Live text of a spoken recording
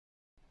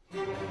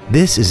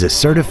This is a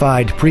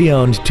certified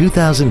pre-owned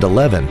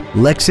 2011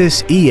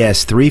 Lexus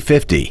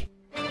ES350.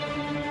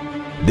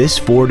 This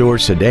four-door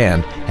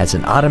sedan has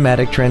an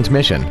automatic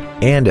transmission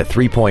and a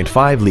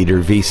 3.5-liter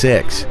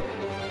V6.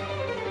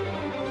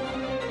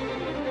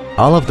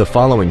 All of the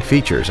following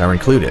features are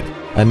included: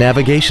 a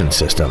navigation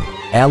system,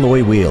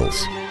 alloy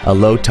wheels, a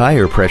low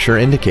tire pressure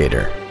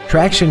indicator,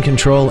 traction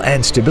control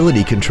and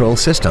stability control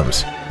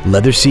systems,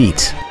 leather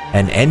seats,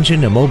 an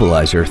engine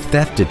immobilizer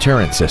theft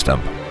deterrent system,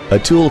 a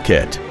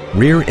toolkit,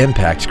 rear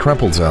impact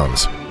crumple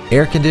zones,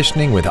 air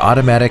conditioning with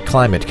automatic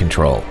climate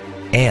control,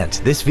 and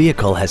this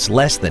vehicle has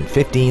less than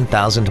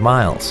 15,000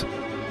 miles.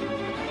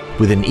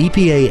 With an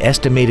EPA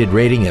estimated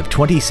rating of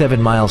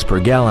 27 miles per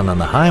gallon on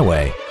the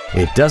highway,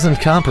 it doesn't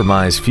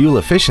compromise fuel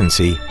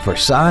efficiency for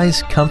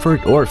size,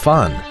 comfort, or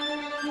fun.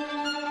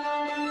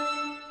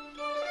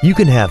 You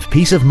can have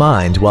peace of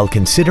mind while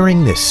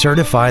considering this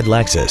certified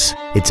Lexus.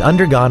 It's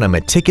undergone a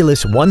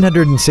meticulous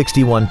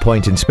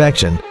 161-point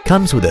inspection,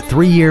 comes with a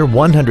 3-year,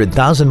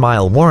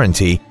 100,000-mile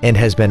warranty, and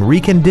has been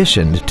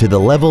reconditioned to the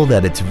level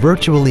that it's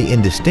virtually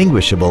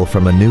indistinguishable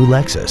from a new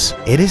Lexus.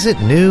 It isn't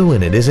new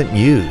and it isn't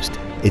used.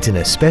 It's in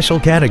a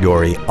special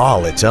category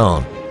all its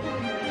own.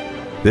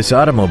 This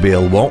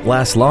automobile won't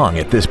last long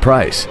at this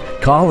price.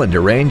 Call and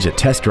arrange a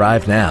test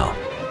drive now.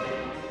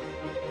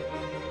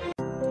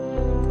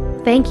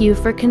 Thank you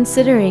for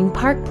considering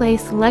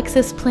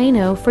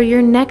ParkPlaceLexusPlano for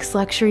your next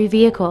luxury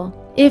vehicle.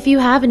 If you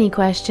have any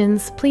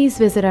questions, please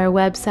visit our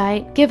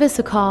website, give us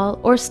a call,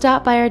 or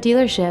stop by our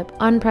dealership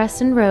on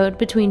Preston Road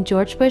between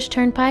George Bush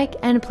Turnpike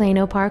and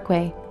Plano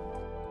Parkway.